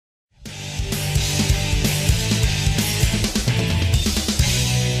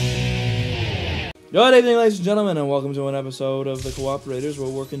Good evening, ladies and gentlemen, and welcome to an episode of The Cooperators, where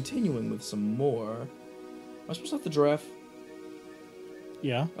we're continuing with some more. Am I supposed to have the giraffe?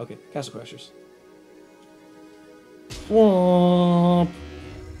 Yeah. Okay, Castle Crashers. Womp.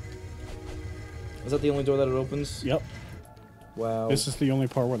 Is that the only door that it opens? Yep. Wow. This is the only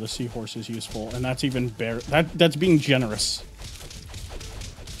part where the seahorse is useful, and that's even bare. That's being generous.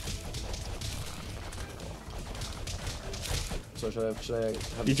 So should I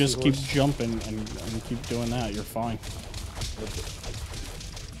have You the just keep seahorse? jumping and keep doing that. You're fine.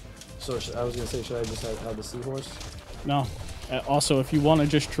 So I was gonna say, should I just have the seahorse? No. Also, if you want to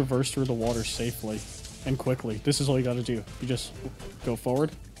just traverse through the water safely and quickly, this is all you got to do. You just go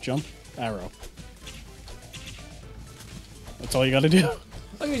forward, jump, arrow. That's all you got to do. I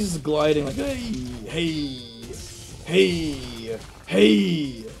think he's just gliding like, hey.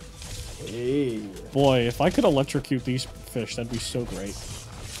 Boy, if I could electrocute these fish, that'd be so great.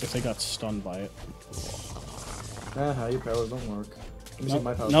 If they got stunned by it. Haha, your powers don't work. Let me see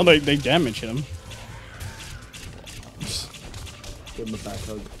my powers. No, they damage him. Give him a back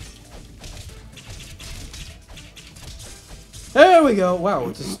hug. There we go! Wow,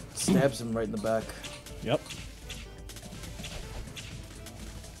 it just stabs him right in the back. Yep.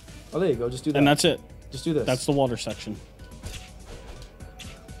 Oh, there you go, just do that. And that's it. Just do this. That's the water section.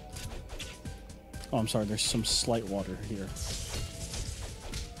 Oh, I'm sorry, there's some slight water here.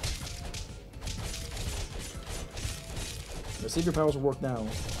 Let's see if your powers will work now.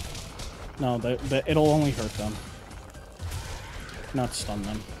 No, it'll only hurt them. Not stun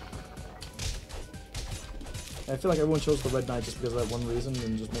them. I feel like everyone chose the Red Knight just because of that one reason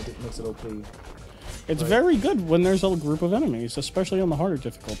and just makes it OP. It's Right. very good when there's a group of enemies, especially on the harder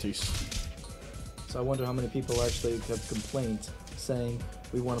difficulties. So I wonder how many people actually have complaint saying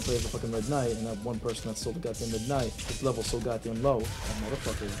we want to play as the fucking Red Knight, and that one person that's still the goddamn Red Knight, his level's so goddamn low. That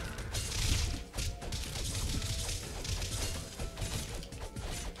motherfucker.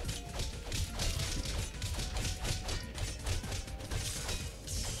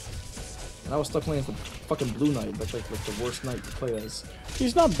 And I was stuck playing as the fucking Blue Knight. That's like the worst knight to play as.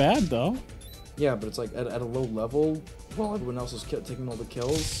 He's not bad, though. Yeah, but it's like at a low level, while everyone else was taking all the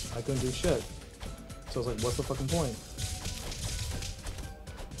kills, I couldn't do shit. So I was like, what's the fucking point?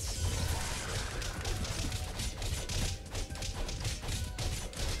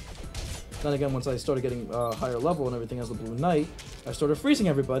 Then again, once I started getting higher level and everything as the Blue Knight, I started freezing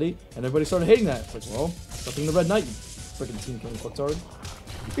everybody, and everybody started hating that. It's like, well, stop being the Red Knight, you freaking team killing fucktard.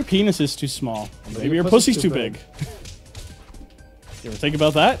 Your penis is too small. Maybe Maybe your your pussy's pussy's too too big. You ever think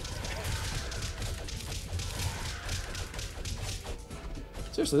about that?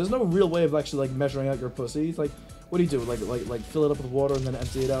 Seriously, there's no real way of actually like measuring out your pussy. It's like, what do you do? Like fill it up with water and then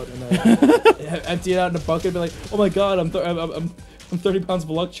empty it out and then empty it out in a bucket and be like, oh my god, I'm 30 pounds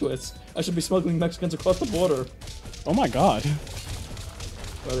voluptuous. I should be smuggling Mexicans across the border. Oh my god.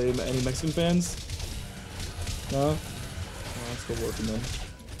 Are there any Mexican fans? No? Oh, I'm still working then.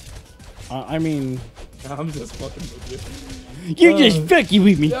 I mean, I'm just fucking with you. you're just fucking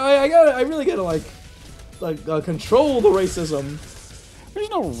with me. Yeah, I really gotta control the racism. There's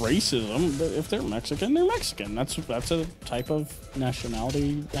no racism. If they're Mexican, they're Mexican. That's a type of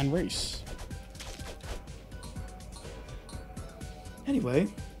nationality and race. Anyway.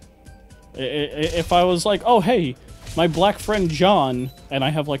 If I was like, oh hey, my black friend John, and I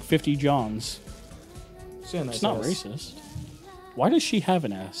have like 50 Johns, it's not racist. Why does she have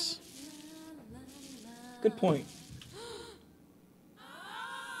an S? Good point.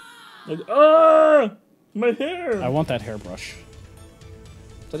 Like, ah, my hair. I want that hairbrush.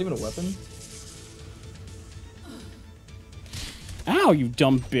 Is that even a weapon? Ow, you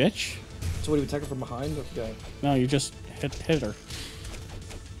dumb bitch. So what, do you attack her from behind? Okay. No, you just hit her.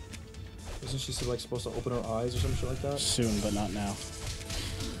 Isn't she like supposed to open her eyes or some shit like that? Soon, but not now.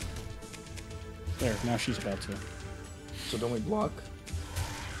 There, now she's about to. So don't we block?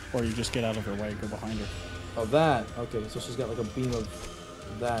 Or you just get out of her way, go behind her. Oh, that. Okay, so she's got like a beam of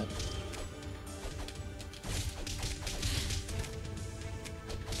that.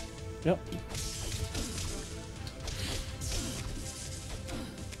 Yep.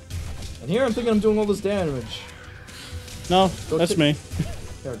 And here I'm thinking I'm doing all this damage. No, Go that's me.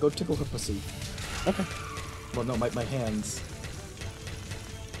 Here, go tickle her pussy. Okay. Well, no, my hands.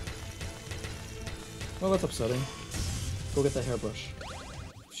 Well, that's upsetting. Go get that hairbrush.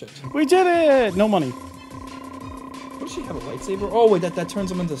 Shit. We did it! No money. What does she have, a lightsaber? Oh, wait, that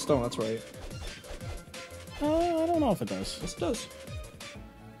turns him into stone. That's right. I don't know if it does. Yes, it does.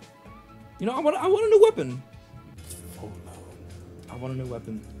 You know, I want a new weapon. I want a new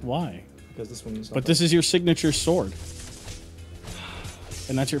weapon. Why? Because this one is. But this is your signature sword.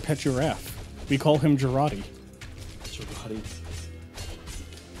 And that's your pet giraffe. We call him Girardi. Girardi.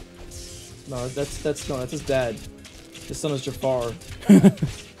 No, that's his dad. His son is Jafar. And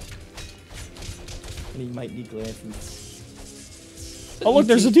he might need glances. Oh look,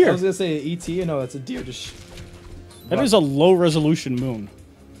 there's a deer. I was gonna say E.T. No, that's a deer just. That is a low resolution moon.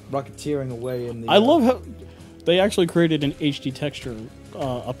 Rocketeering away in the. I love how they actually created an HD texture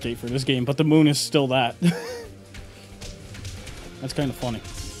update for this game, but the moon is still that. That's kind of funny.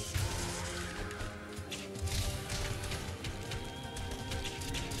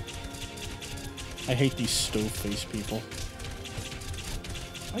 I hate these stove-faced people.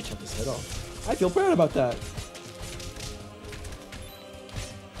 I chopped his head off. I feel bad about that.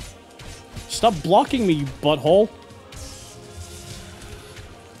 Stop blocking me, you butthole.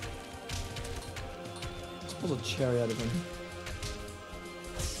 Let's pull a cherry out of him.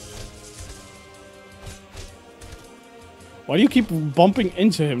 Why do you keep bumping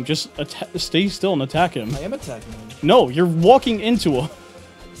into him? Just stay still and attack him. I am attacking him. No, you're walking into him.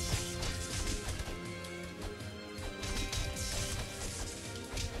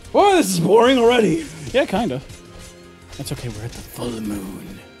 Oh, this is boring already. Yeah, kinda. That's okay, we're at the full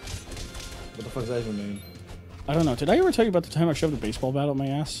moon. What the fuck does that even mean? I don't know. Did I ever tell you about the time I shoved a baseball bat up my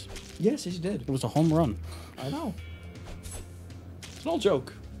ass? Yes, you did. It was a home run. I know. It's an old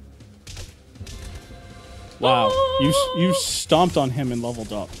joke. Wow. You stomped on him and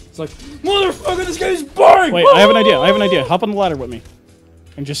leveled up. It's like, motherfucker, this guy's boring! Wait, I have an idea. Hop on the ladder with me.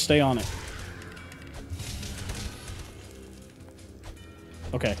 And just stay on it.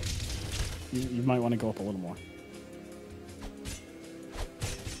 Okay. You might want to go up a little more.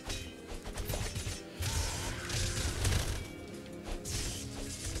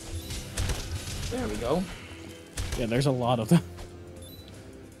 There we go. Yeah, there's a lot of them.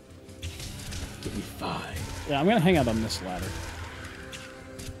 Give me 5. Yeah, I'm gonna hang out on this ladder.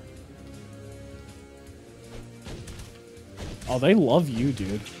 Oh, they love you,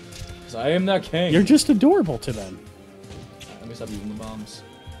 dude. Because I am that king. You're just adorable to them. Let me stop using the bombs.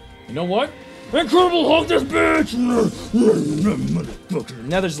 You know what? Incredible Hulk this bitch!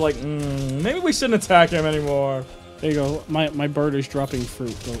 Now they're just like, maybe we shouldn't attack him anymore. There you go. My bird is dropping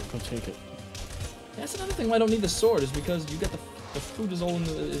fruit. Go take it. That's another thing why I don't need the sword, is because you got the fruit is all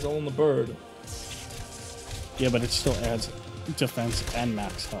in the bird. Yeah, but it still adds defense and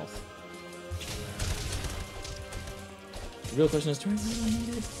max health. The real question is, do I really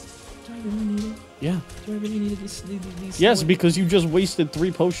need it? Do I really need it? Yeah. Do I really need these Yes, snowy... because you just wasted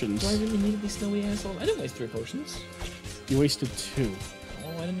 3 potions. Do I really need these snowy assholes? I didn't waste 3 potions. You wasted 2.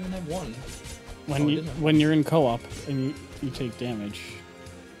 Oh, I didn't even have 1. When you're in co-op and you take damage.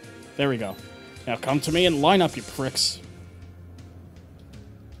 There we go. Now come to me and line up, you pricks.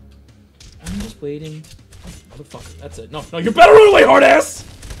 I'm just waiting. Oh, motherfucker, that's it. No, you better run away, hard ass!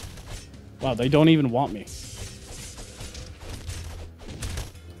 Wow, they don't even want me.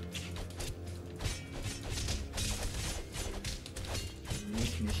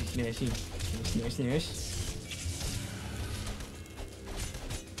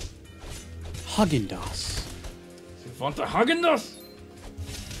 Häagen-Dazs. You want the Häagen-Dazs?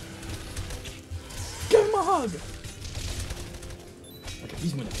 Give him a hug! Okay,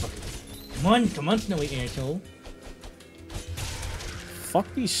 these motherfuckers. Come on, snowy asshole.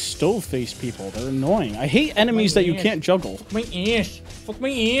 Fuck these stove-faced people. They're annoying. I hate enemies that you can't juggle. Fuck my ass. Fuck my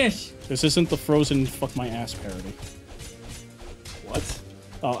ass. This isn't the Frozen fuck my ass parody. What?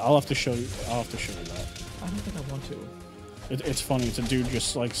 Oh, I'll have to show you. I'll have to show you that. I don't think I want to. It's funny. It's a dude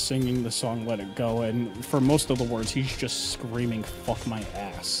just like singing the song "Let It Go," and for most of the words, he's just screaming "fuck my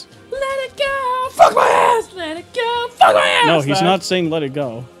ass." Let it go. Fuck my ass. Let it go. Fuck my ass. No, he's not saying "Let it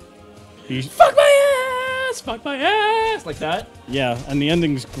go." He's fuck my ass. Fuck my ass. Like that. Yeah, and the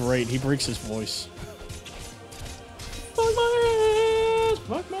ending's great. He breaks his voice. Fuck my ass.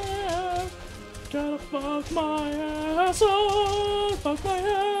 Fuck my ass. Gotta fuck my ass. Oh, fuck my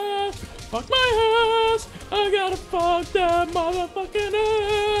ass. Fuck my ass. I gotta fuck that motherfucking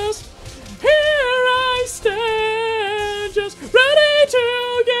ass. Here I stand, just ready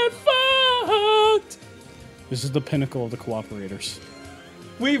to get fucked. This is the pinnacle of the cooperators.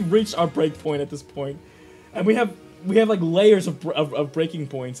 We've reached our break point at this point, and we have like layers of breaking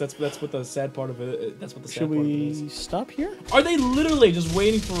points. That's what the sad part of it. That's what the sad part of it is. Should we stop here? Are they literally just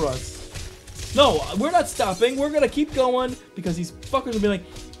waiting for us? No, we're not stopping. We're gonna keep going because these fuckers will be like,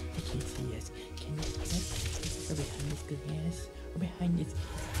 I can't see us. Can you see us? We're behind this glass. We're behind this.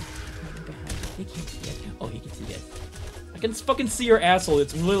 We're behind this. They can't see us. Oh, he can see us. I can fucking see your asshole.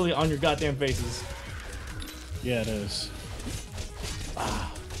 It's literally on your goddamn faces. Yeah, it is. Ah.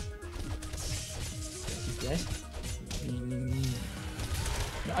 Yes?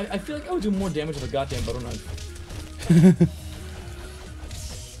 I feel like I would do more damage with a goddamn butter knife.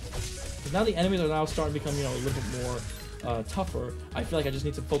 Now the enemies are now starting to become, you know, a little bit more tougher. I feel like I just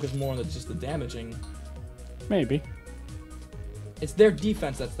need to focus more on just the damaging. Maybe. It's their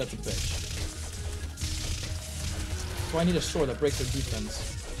defense that's a bitch. So I need a sword that breaks their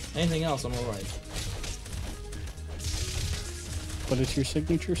defense. Anything else, I'm alright. But it's your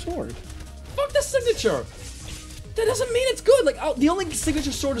signature sword. Fuck the signature! That doesn't mean it's good. Like, the only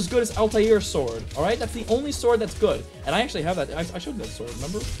signature sword is good is Altair's sword. Alright? That's the only sword that's good. And I actually have that. I showed that sword,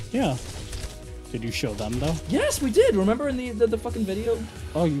 remember? Yeah. Did you show them, though? Yes, we did. Remember in the fucking video?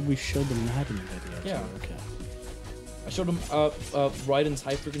 Oh, we showed them that in the video. Yeah. Too. Okay. I showed him Raiden's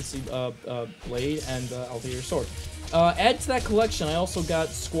high frequency blade and Altair's sword. Add to that collection, I also got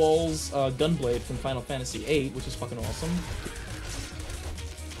Squall's gunblade from Final Fantasy VIII, which is fucking awesome.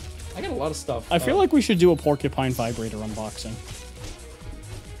 I got a lot of stuff. I feel like we should do a porcupine vibrator unboxing.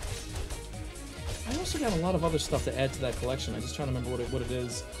 I also got a lot of other stuff to add to that collection. I'm just trying to remember what it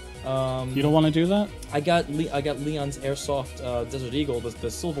is. You don't want to do that? I got Leon's Airsoft Desert Eagle,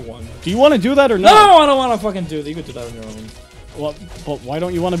 the silver one. Do you want to do that or not? No, I don't want to fucking do that. You could do that on your own. Well, but why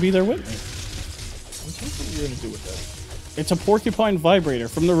don't you want to be there with me? I'm trying to think what you're gonna do with that. It's a porcupine vibrator.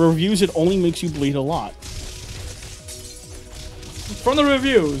 From the reviews, it only makes you bleed a lot. From the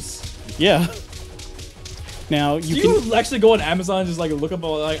reviews. Yeah. Now Do you actually go on Amazon and just like look up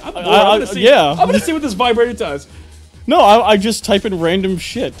like I'm gonna see what this vibrator does. No, I just type in random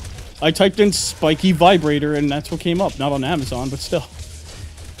shit. I typed in spiky vibrator and that's what came up. Not on Amazon, but still.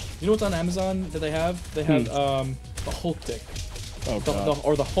 You know what's on Amazon that they have? They have the Hulk dick. Oh, God.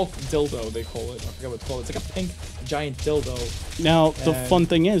 Or the Hulk dildo, they call it. I forget what it's called. It's like a pink giant dildo. Now, the fun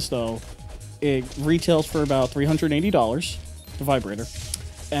thing is, though, it retails for about $380, the vibrator.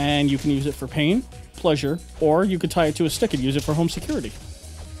 And you can use it for pain, pleasure, or you could tie it to a stick and use it for home security.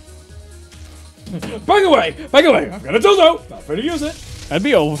 Back away! Back away! I've got a dildo! Not free to use it! That'd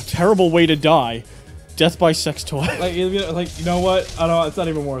be a terrible way to die. Death by sex toy. Like, you know what? I don't know, it's not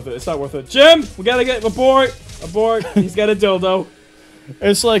even worth it. It's not worth it. Jim! We gotta get abort! Abort! He's got a dildo.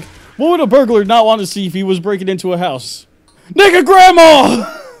 It's like, what would a burglar not want to see if he was breaking into a house? Naked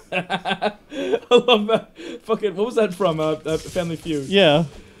grandma! I love that. Fucking, what was that from? Family Feud. Yeah.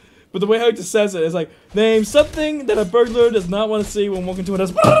 But the way how he just says it is like, name something that a burglar does not want to see when walking to a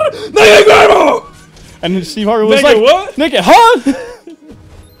house. Naked grandma! And then Steve Harvey was naked like, what? Naked, huh?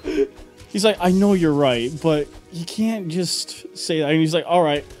 He's like, I know you're right, but you can't just say that. And he's like, all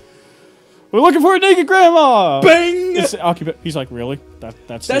right. We're looking for a naked grandma! Bang! It's the occupant. He's like, really?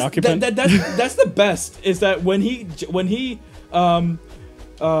 That's the occupant? That's the best, is that when he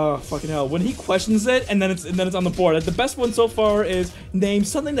fucking hell, when he questions it and then it's on the board. The best one so far is name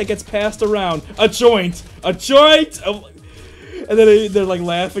something that gets passed around. A joint! A joint! And then they're like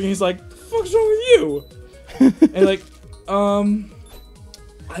laughing and he's like, the fuck's wrong with you? And like,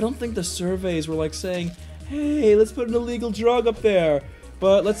 I don't think the surveys were like saying, hey, let's put an illegal drug up there.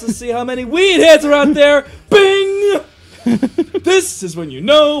 But let's just see how many weed heads are out there. Bing! This is when you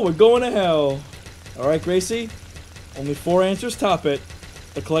know we're going to hell. Alright, Gracie? Only 4 answers top it.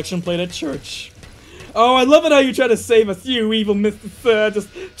 The collection played at church. Oh, I love it how you try to save us, you evil Mr.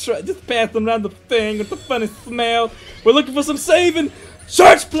 Sir. Just pass them around the thing with the funny smell. We're looking for some saving.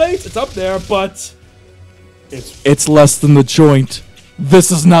 Church plates! It's up there, but... It's less than the joint.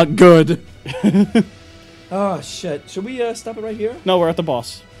 This is not good. Oh, shit. Should we stop it right here? No, we're at the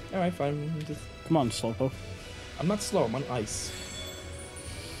boss. Alright, fine. Come on, Slowpoke. I'm not slow, I'm on ice.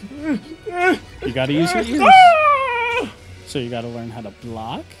 You gotta use your ears. So you gotta learn how to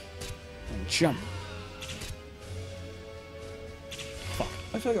block and jump. Fuck.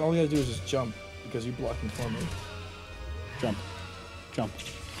 I feel like all we gotta do is just jump, because you blocked me for me. Jump. Jump.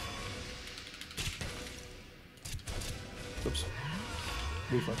 Oops.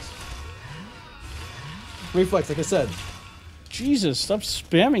 Reflex. Reflex, like I said. Jesus, stop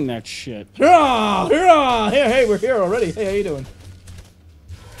spamming that shit. Hurrah! Hurrah! Hey, we're here already. Hey, how you doing?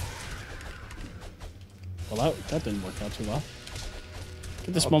 Well, that didn't work out too well.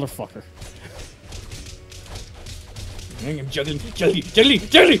 Get this motherfucker. Juggling,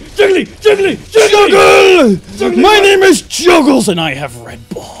 juggling! My name is Juggles, and I have red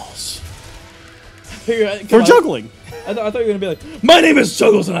balls. For juggling. I thought you were gonna be like, my name is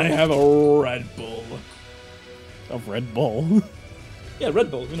Juggles, and I have a Red Bull. A Red Bull? Yeah, Red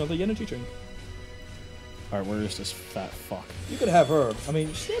Bull. You know, the energy drink. Alright, where is this fat fuck? You could have her. I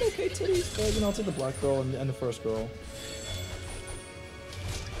mean, she had okay titties, but, you know, I'll take the black girl and the first girl.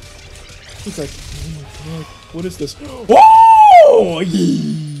 He's like, oh my god, what is this? Whoa!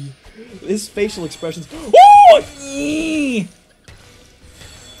 His facial expressions. Whoa!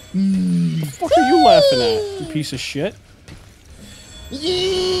 The fuck are you laughing at, you piece of shit?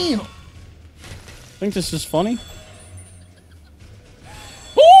 Think this is funny?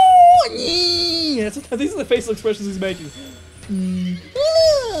 These are the facial expressions he's making.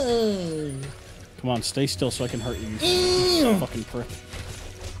 Come on, stay still so I can hurt you, you fucking prick.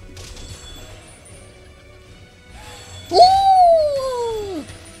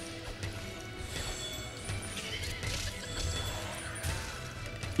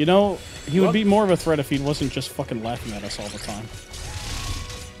 You know, he would be more of a threat if he wasn't just fucking laughing at us all the time.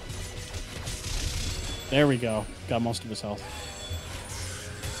 There we go. Got most of his health.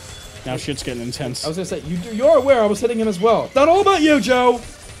 Now shit's getting intense. I was gonna say, you're aware I was hitting him as well. It's not all about you, Joe!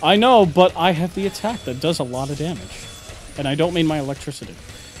 I know, but I have the attack that does a lot of damage. And I don't mean my electricity.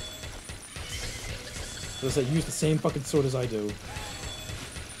 I was gonna say, use the same fucking sword as I do.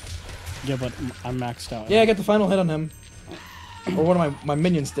 Yeah, but I'm maxed out. Yeah, I got the final hit on him. Or one of my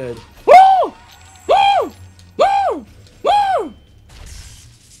minions did.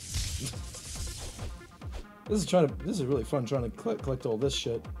 This is really fun trying to collect all this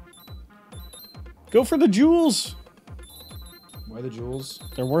shit. Go for the jewels! Why the jewels?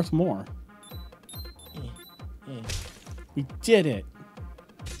 They're worth more. We did it!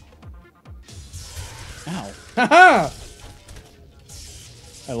 Ow. Haha!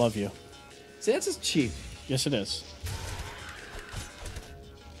 I love you. See, that's just cheap. Yes, it is.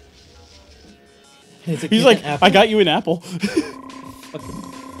 He's like, I got you an apple.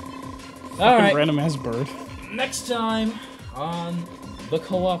 Alright. Random ass bird. Next time on The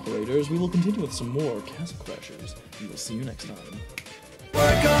Cooperators, we will continue with some more Castle Crashers. We will see you next time.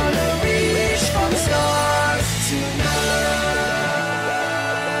 We're gonna reach for the stars.